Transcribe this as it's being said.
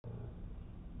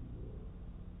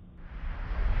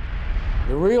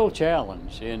The real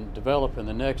challenge in developing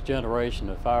the next generation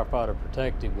of firefighter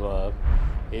protective glove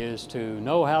is to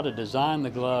know how to design the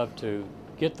glove to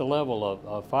get the level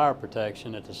of fire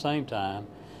protection at the same time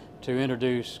to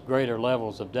introduce greater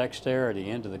levels of dexterity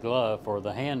into the glove for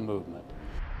the hand movement.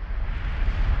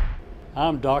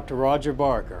 I'm Dr. Roger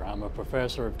Barker. I'm a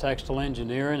professor of textile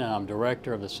engineering and I'm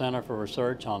director of the Center for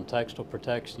Research on Textile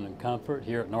Protection and Comfort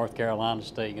here at North Carolina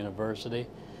State University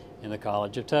in the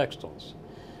College of Textiles.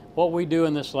 What we do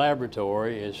in this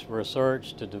laboratory is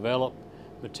research to develop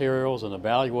materials and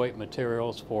evaluate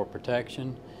materials for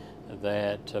protection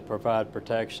that provide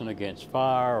protection against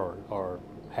fire or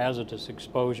hazardous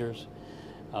exposures,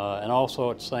 and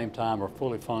also at the same time are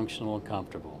fully functional and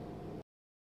comfortable.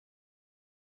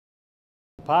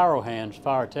 The PyroHands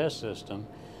fire test system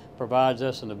provides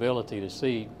us an ability to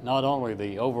see not only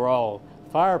the overall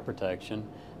fire protection,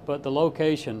 but the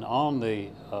location on the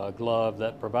glove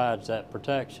that provides that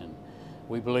protection.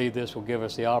 We believe this will give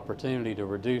us the opportunity to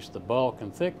reduce the bulk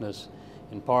and thickness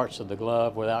in parts of the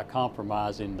glove without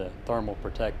compromising the thermal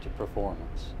protective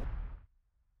performance.